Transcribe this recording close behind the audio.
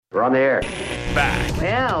We're on the air. Back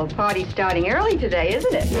Well, party's starting early today,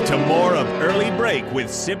 isn't it? to more of Early Break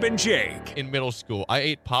with Sip and Jake. In middle school, I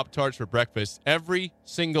ate Pop-Tarts for breakfast every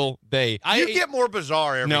single day. You get more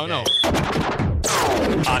bizarre every day. No.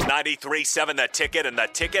 On 93.7 The Ticket and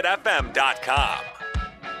theticketfm.com.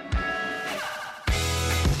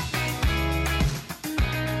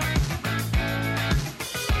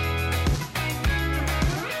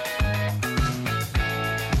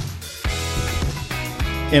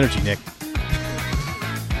 Energy, Nick.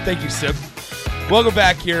 Thank you, Sip. Welcome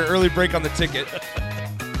back here. Early break on the ticket.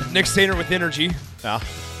 Nick Sainer with energy. Yeah.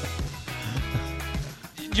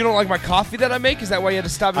 You don't like my coffee that I make? Is that why you had to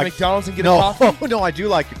stop at McDonald's and get a coffee? No, I do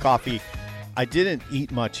like your coffee. I didn't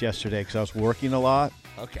eat much yesterday because I was working a lot.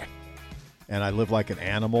 Okay. And I live like an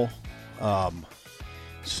animal.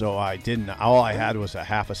 So I didn't. All I had was a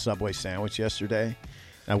half a Subway sandwich yesterday. And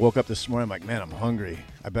I woke up this morning, I'm like, man, I'm hungry.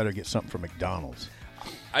 I better get something from McDonald's.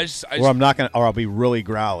 Or I'll be really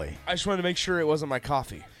growly. I just wanted to make sure it wasn't my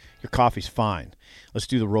coffee. Your coffee's fine. Let's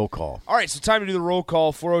do the roll call. All right, so time to do the roll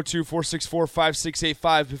call,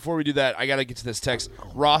 402-464-5685. Before we do that, I got to get to this text.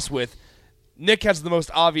 Ross with, Nick has the most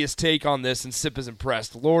obvious take on this, and Sip is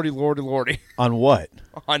impressed. Lordy. On what?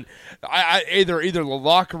 On either the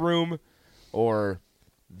locker room or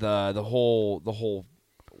the whole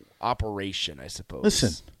operation, I suppose.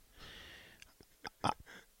 Listen,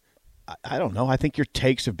 I don't know. I think your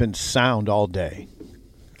takes have been sound all day.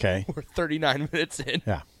 Okay? We're 39 minutes in.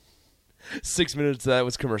 Yeah. 6 minutes of that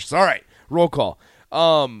was commercials. All right, roll call.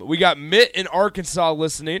 We got Mitt in Arkansas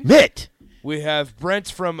listening. Mitt! We have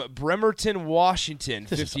Brent from Bremerton, Washington,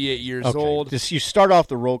 58 years old. You start off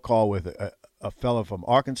the roll call with a fellow from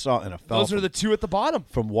Arkansas and a fellow Those are the two at the bottom.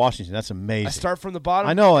 from Washington. That's amazing. I start from the bottom.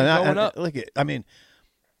 I know, going up. look at. I mean,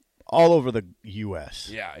 all over the U.S.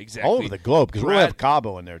 Yeah, exactly. All over the globe, because we'll have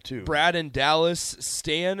Cabo in there, too. Brad in Dallas.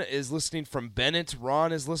 Stan is listening from Bennett.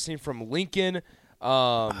 Ron is listening from Lincoln.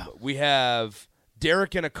 We have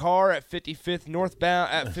Derek in a car at 55th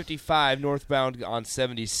northbound, at 55 northbound on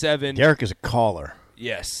 77. Derek is a caller.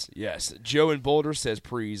 Yes. Joe in Boulder says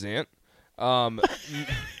present. Have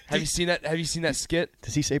you seen that? Have you seen that skit?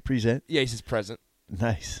 Does he say present? Yeah, he says present.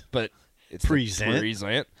 Nice. But it's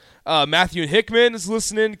present. Matthew in Hickman is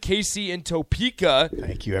listening. Casey in Topeka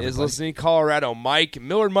Thank you, everybody. is listening. Colorado.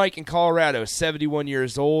 Millard Mike in Colorado, 71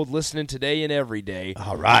 years old, listening today and every day.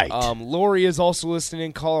 All right. Lori is also listening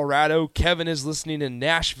in Colorado. Kevin is listening in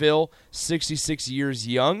Nashville, 66 years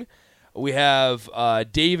young. We have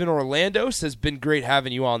Dave in Orlando, says, been great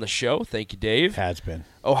having you on the show. Thank you, Dave. Has been.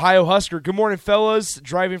 Ohio Husker, good morning, fellas.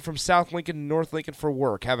 Driving from South Lincoln to North Lincoln for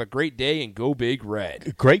work. Have a great day and go Big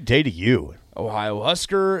Red. Great day to you. Ohio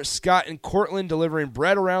Husker, Scott in Cortland delivering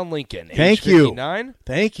bread around Lincoln. Thank age 59. you.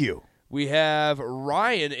 Thank you. We have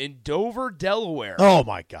Ryan in Dover, Delaware. Oh,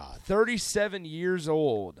 my God. 37 years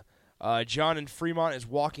old. John in Fremont is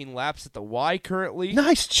walking laps at the Y currently.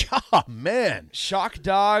 Nice job, man. Shock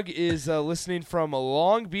Dog is listening from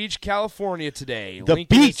Long Beach, California today. The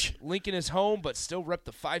beach. Lincoln is home, but still rep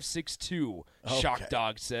the 562, Shock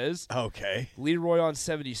Dog says. Okay. Leroy on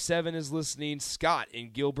 77 is listening. Scott in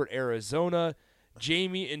Gilbert, Arizona.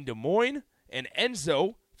 Jamie in Des Moines. And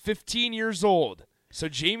Enzo, 15 years old. So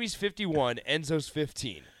Jamie's 51, Enzo's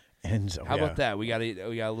 15. Enzo. How about that? We got a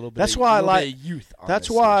little bit. That's of, why I bit like of youth. On That's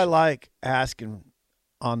this why I station. like asking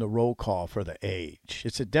on the roll call for the age.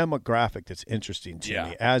 It's a demographic that's interesting to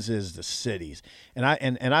me, as is the cities, and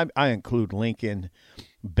I include Lincoln,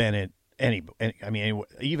 Bennett,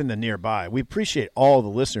 even the nearby. We appreciate all the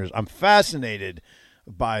listeners. I'm fascinated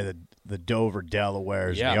by the Dover,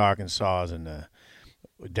 Delawares, and the Arkansas, and the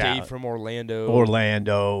Dave from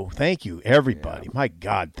Orlando. Thank you, everybody. My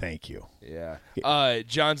God, thank you. Yeah.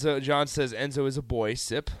 John says Enzo is a boy.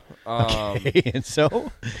 Sip. Okay, and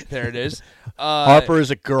so there it is. Harper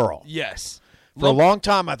is a girl. Yes. For a long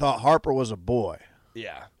time, I thought Harper was a boy.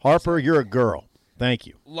 Yeah. Harper, you're a girl. Thank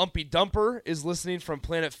you. Lumpy Dumper is listening from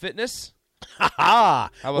Planet Fitness.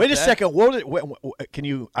 Wait a second. Can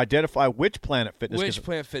you identify which Planet Fitness? Which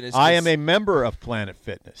Planet Fitness? I am a member of Planet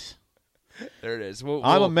Fitness. There it is.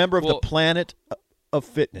 I'm a member of the Planet of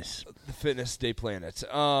Fitness. The Fitness Day Planet.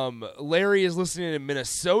 Larry is listening in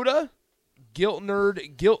Minnesota.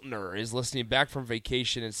 Giltner is listening back from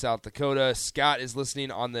vacation in South Dakota. Scott is listening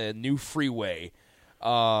on the new freeway.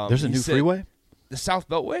 There's a new freeway? The South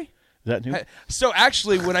Beltway? Is that new? So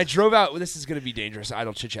actually, when I drove out, this is going to be dangerous. I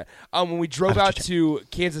don't chit-chat. When we drove out to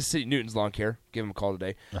Kansas City, Newton's Lawn Care, give him a call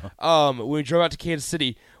today. When we drove out to Kansas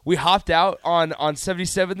City, we hopped out on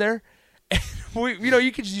 77 there, and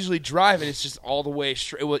you can just usually drive and it's just all the way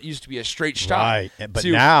straight. Well, it used to be a straight shot. Right, but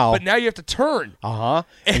now you have to turn. And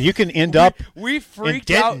you can end up. We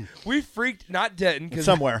freaked out. We freaked not Denton because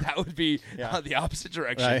somewhere that would be the opposite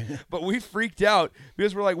direction. Right. But we freaked out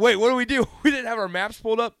because we're like, wait, what do we do? We didn't have our maps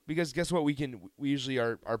pulled up because guess what? We usually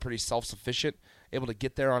are pretty self-sufficient, able to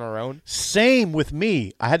get there on our own. Same with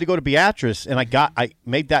me. I had to go to Beatrice, and I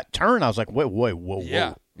made that turn. I was like,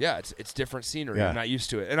 whoa. Yeah, it's different scenery. Yeah. I'm not used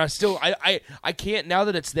to it, and I can't now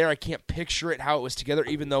that it's there. I can't picture it how it was together.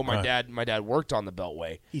 Even though my dad worked on the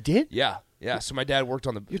Beltway. He did? Yeah. So my dad worked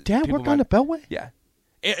on the. Your dad worked on the Beltway? Yeah.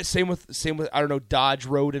 And same with I don't know, Dodge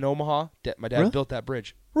Road in Omaha. My dad built that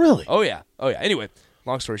bridge. Really? Oh yeah. Anyway,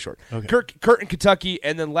 long story short, okay. Kurt in Kentucky,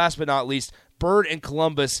 and then last but not least, Bird in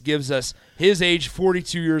Columbus gives us his age,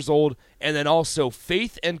 42 years old, and then also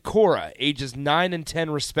Faith and Cora, ages 9 and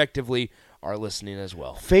 10 respectively, are listening as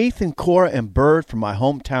well. Faith and Cora and Bird from my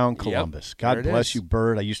hometown, Columbus. Yep, God bless you,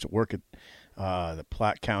 Bird. I used to work at the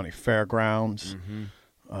Platte County Fairgrounds. Mm-hmm.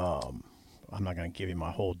 I'm not going to give you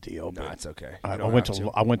my whole deal. No, it's okay.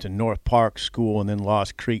 I went to North Park School and then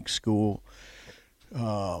Lost Creek School.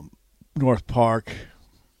 North Park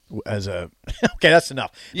as a okay. That's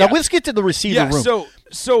enough. Now let's get to the receiver room.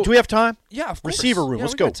 So do we have time? Yeah, of course. Receiver room.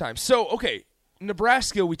 Let's go. Got time. So okay.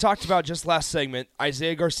 Nebraska, we talked about just last segment.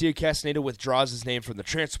 Isaiah Garcia-Castaneda withdraws his name from the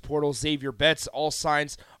transfer portal. Xavier Betts, all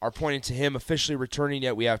signs are pointing to him officially returning,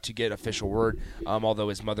 yet we have to get official word, although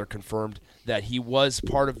his mother confirmed that he was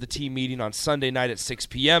part of the team meeting on Sunday night at 6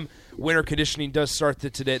 p.m. Winter conditioning does start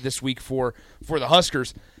this week for the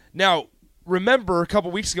Huskers. Now, remember, a couple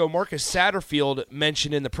weeks ago, Marcus Satterfield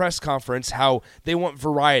mentioned in the press conference how they want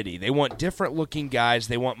variety. They want different-looking guys.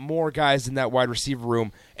 They want more guys in that wide receiver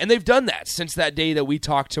room. And they've done that since that day that we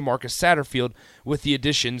talked to Marcus Satterfield with the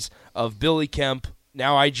additions of Billy Kemp,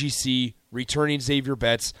 now IGC, returning Xavier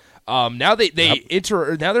Betts. Now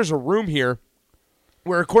now there's a room here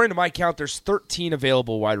where, according to my count, there's 13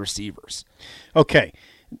 available wide receivers. Okay.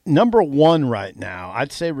 Number one right now,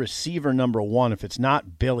 I'd say receiver number one, if it's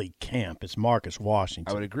not Billy Kemp, it's Marcus Washington.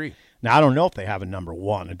 I would agree. Now, I don't know if they have a number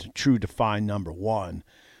one, a true defined number one,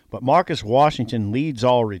 but Marcus Washington leads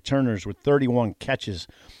all returners with 31 catches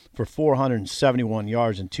for 471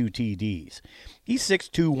 yards and 2 TDs. He's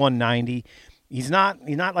 6'2", 190. He's not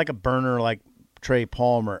like a burner like Trey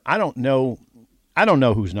Palmer. I don't know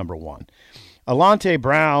who's number one. Alante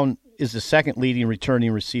Brown is the second leading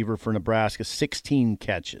returning receiver for Nebraska, 16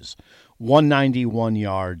 catches, 191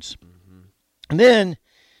 yards. Mm-hmm. And then,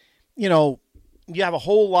 you have a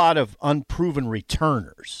whole lot of unproven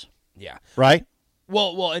returners. Yeah. Right?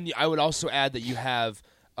 Well, and I would also add that you have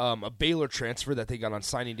a Baylor transfer that they got on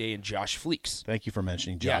signing day in Josh Fleeks. Thank you for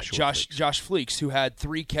mentioning Josh. Josh Fleeks, who had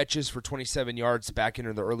 3 catches for 27 yards back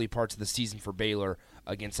into the early parts of the season for Baylor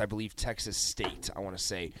against, I believe, Texas State. I want to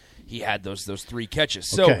say he had those 3 catches.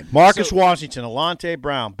 So, okay, Marcus Washington, Alante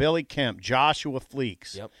Brown, Billy Kemp, Joshua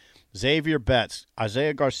Fleeks, Xavier Betts,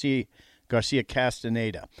 Isaiah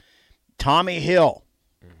Garcia-Castaneda, Tommy Hill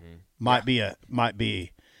might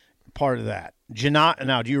be part of that.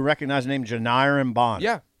 Now, do you recognize the name Janiron Bond?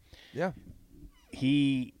 Yeah.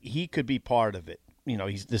 He could be part of it.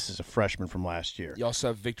 This is a freshman from last year. You also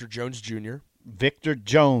have Victor Jones Jr. Victor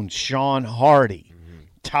Jones, Sean Hardy,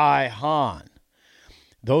 Ty Hahn.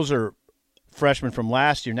 Those are freshmen from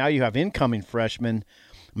last year. Now you have incoming freshmen,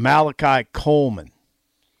 Malachi Coleman,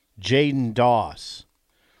 Jaden Doss,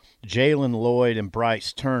 Jalen Lloyd, and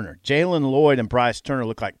Bryce Turner. Jalen Lloyd and Bryce Turner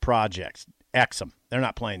look like projects. X them. They're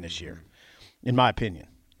not playing this year, in my opinion.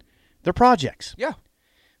 They're projects. Yeah.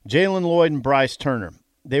 Jalen Lloyd and Bryce Turner,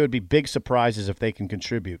 they would be big surprises if they can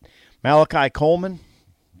contribute. Malachi Coleman,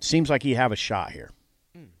 seems like he have a shot here.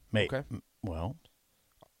 Okay. Well.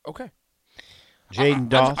 Okay. Jaden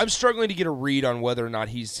Doss. I'm struggling to get a read on whether or not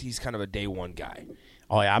he's kind of a day one guy.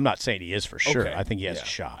 Oh, yeah, I'm not saying he is for sure. Okay. I think he has a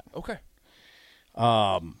shot. Okay.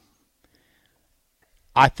 I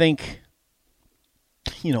think,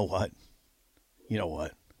 you know what?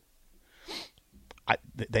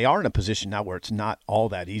 They are in a position now where it's not all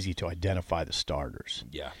that easy to identify the starters.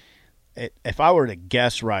 Yeah. If I were to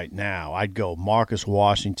guess right now, I'd go Marcus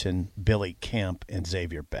Washington, Billy Kemp, and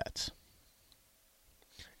Xavier Betts.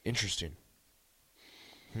 Interesting.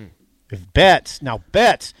 If Betts,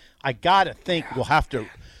 I gotta think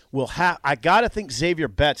I gotta think Xavier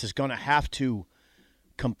Betts is going to have to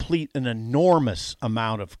complete an enormous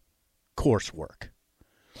amount of coursework.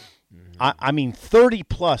 I mean,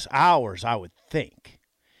 30-plus hours, I would think.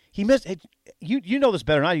 He missed. You know this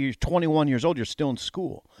better than I do. You're 21 years old. You're still in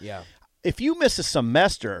school. Yeah. If you miss a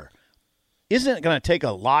semester, isn't it going to take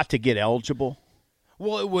a lot to get eligible?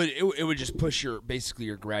 Well, it would just push basically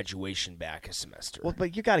your graduation back a semester. Well,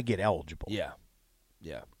 but you got to get eligible.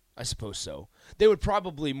 Yeah, I suppose so. They would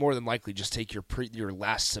probably more than likely just take your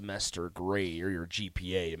last semester grade or your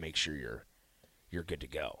GPA to make sure you're good to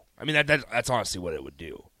go. I mean that's honestly what it would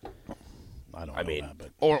do. I don't know that,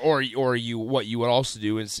 but or you what you would also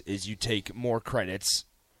do is you take more credits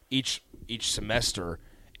each semester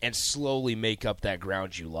and slowly make up that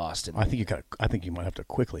ground you lost. I think you might have to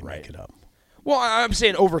quickly make it up. Well, I'm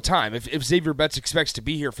saying over time. If Xavier Betts expects to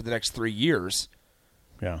be here for the next 3 years,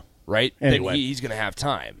 yeah, right, anyway, then he's going to have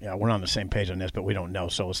time. Yeah, we're on the same page on this, but we don't know,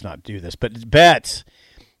 so let's not do this. But Betts,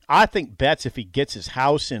 I think Betts, if he gets his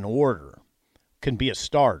house in order, can be a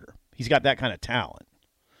starter. He's got that kind of talent.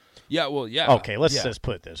 Yeah, well, yeah. Okay, let's just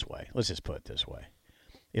put it this way.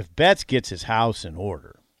 If Betts gets his house in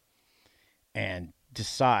order and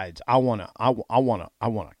decides I want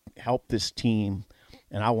to help this team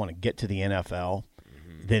and I want to get to the NFL,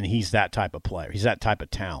 then he's that type of player. He's that type of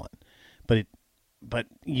talent. But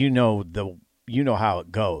you know how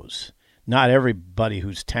it goes. Not everybody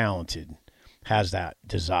who's talented has that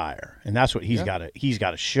desire, and that's what he's got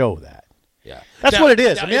to show that. Yeah, that's what it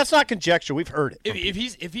is. I mean, that's not conjecture. We've heard it.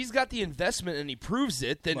 If he's got the investment and he proves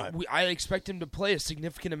it, then right. I expect him to play a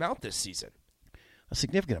significant amount this season. A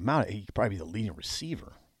significant amount. He could probably be the leading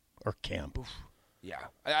receiver or Kemp. Oof. Yeah,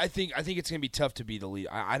 I think it's gonna be tough to be the lead.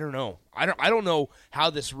 I don't know. I don't know how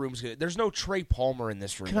this room's gonna. There's no Trey Palmer in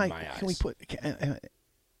this room in my eyes. Can we put?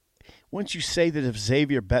 Wouldn't you say that if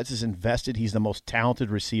Xavier Betts is invested, he's the most talented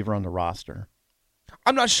receiver on the roster?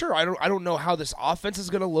 I'm not sure. I don't know how this offense is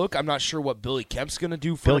going to look. I'm not sure what Billy Kemp's going to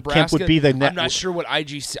do for Billy Nebraska. Kemp would be the I'm not sure what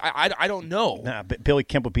IGC. I don't know. Nah, but Billy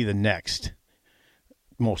Kemp would be the next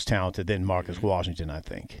most talented, then Marcus Washington, I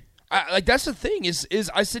think. That's the thing is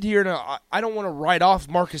I sit here and I don't want to write off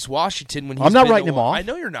Marcus Washington when he's I'm not writing him off. I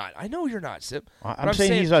know you're not, Sip. I'm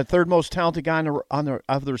saying he's the third most talented guy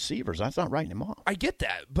of the receivers. That's not writing him off. I get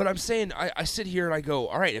that, but I'm saying I sit here and I go,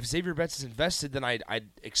 all right, if Xavier Betts is invested, then I'd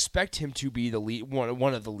expect him to be the lead,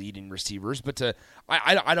 one of the leading receivers. But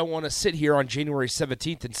I don't want to sit here on January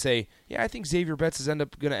 17th and say, yeah, I think Xavier Betts is going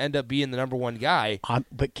to end up being the number one guy.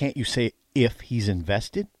 But can't you say if he's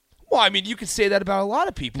invested? Well, I mean, you could say that about a lot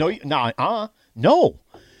of people. No.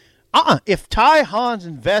 If Ty Hahn's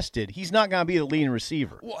invested, he's not going to be the leading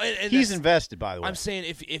receiver. Well, and he's invested, by the way. I'm saying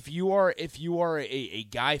if you are a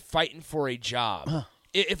guy fighting for a job,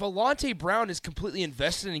 if Alante Brown is completely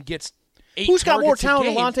invested and gets 8 who's got more targets talent,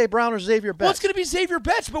 a game, Alante Brown or Xavier Betts? Well, it's going to be Xavier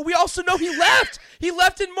Betts, but we also know he left. He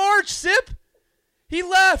left in March, Sip. He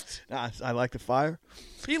left. I like the fire.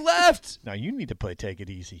 He left. Now you need to take it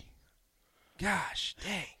easy. Gosh,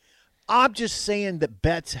 dang. I'm just saying that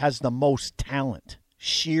Betts has the most talent.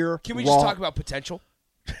 Sheer. Can we just talk about potential?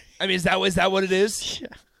 I mean, is that what it is? Yeah,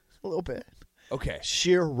 a little bit. Okay.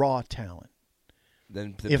 Sheer raw talent.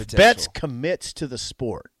 Then if Betts commits to the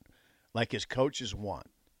sport like his coaches want,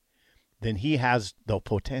 then he has the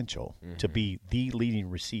potential to be the leading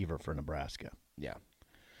receiver for Nebraska. Yeah.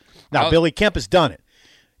 Now, Billy Kemp has done it.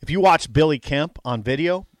 If you watch Billy Kemp on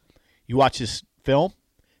video, you watch his film,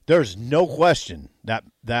 there's no question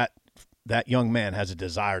that young man has a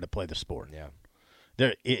desire to play the sport. Yeah.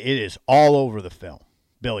 It is all over the film,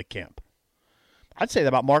 Billy Kemp. I'd say that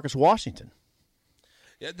about Marcus Washington.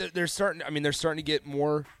 Yeah, they're starting to get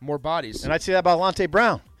more bodies. And I'd say that about Alante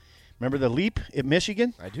Brown. Remember the leap at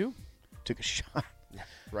Michigan? I do. Took a shot. Yeah,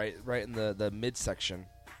 right in the midsection.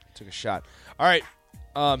 Took a shot. All right.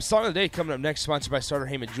 Song of the day coming up next, sponsored by Starter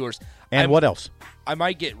Heyman Jewelers. And what else? I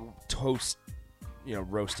might get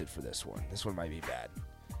roasted for this one. This one might be bad.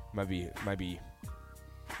 Might be,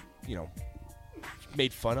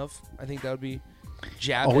 made fun of. I think that would be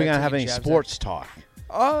jabbed. Are we gonna have any sports talk?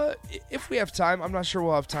 If we have time, I'm not sure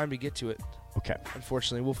we'll have time to get to it. Okay.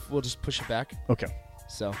 Unfortunately, we'll just push it back. Okay.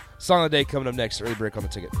 So, song of the day coming up next. Early break on the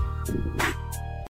ticket.